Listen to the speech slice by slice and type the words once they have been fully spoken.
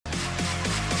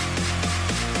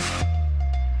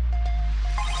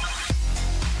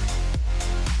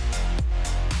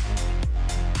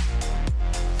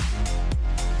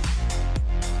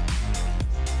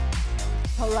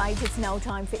Right, it's now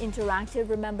time for Interactive.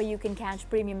 Remember, you can catch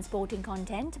premium sporting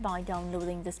content by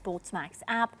downloading the SportsMax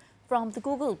app from the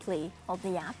Google Play or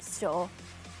the App Store.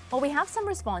 Well, we have some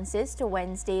responses to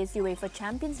Wednesday's UEFA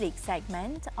Champions League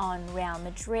segment on Real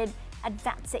Madrid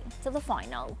advancing to the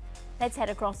final. Let's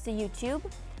head across to YouTube.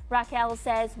 Raquel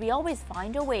says, we always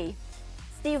find a way.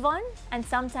 Steven, and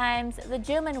sometimes the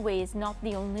German way is not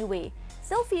the only way.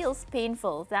 Still feels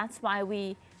painful. That's why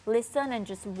we listen and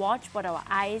just watch what our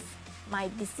eyes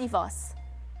might deceive us.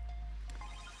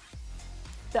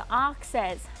 The Arc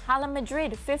says, Hala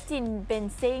Madrid, 15 been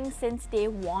saying since day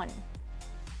one.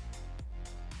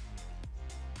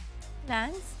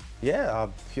 Nance? Yeah,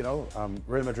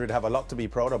 Real Madrid have a lot to be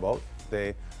proud about.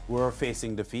 They were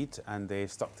facing defeat and they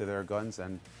stuck to their guns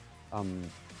and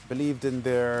believed in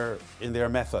their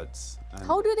methods. And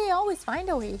how do they always find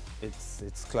a way?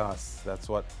 It's class. That's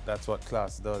what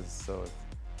class does. So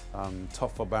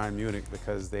tough for Bayern Munich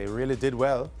because they really did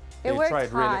well. They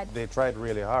worked hard. They tried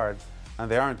really hard,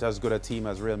 and they aren't as good a team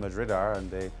as Real Madrid are,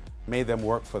 and they made them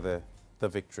work for the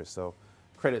victory. So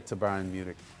credit to Bayern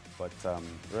Munich, but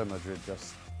Real Madrid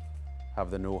just have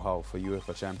the know-how for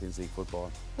UEFA Champions League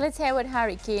football. Let's hear what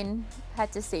Harry Kane had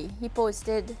to say. He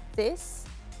posted this.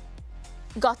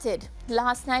 Gutted.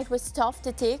 Last night was tough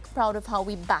to take. Proud of how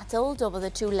we battled over the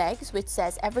two legs, which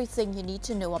says everything you need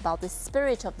to know about the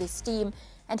spirit of this team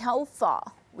and how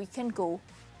far we can go.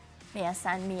 Mia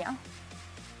San Mia.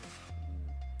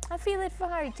 I feel it for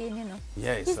Harry Kane, you know.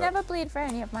 Yeah, he's never played for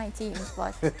any of my teams,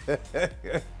 but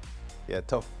yeah,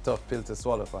 tough pill to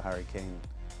swallow for Harry Kane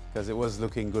because it was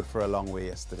looking good for a long way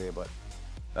yesterday, but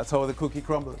that's how the cookie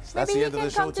crumbles. That's maybe the end of the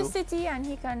show he can come to City and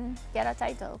he can get a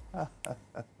title.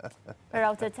 We're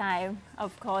out of time,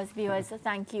 of course, viewers. So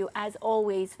thank you, as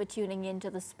always, for tuning in to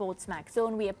the SportsMax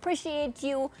Zone. We appreciate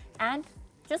you, and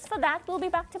just for that, we'll be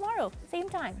back tomorrow. Same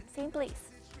time, same place.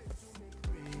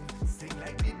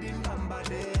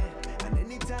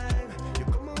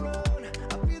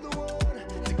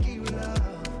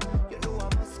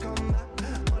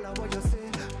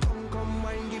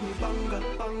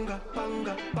 Banga,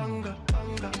 banga, banga,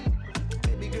 banga.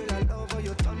 Baby girl, I love how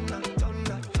you turn up.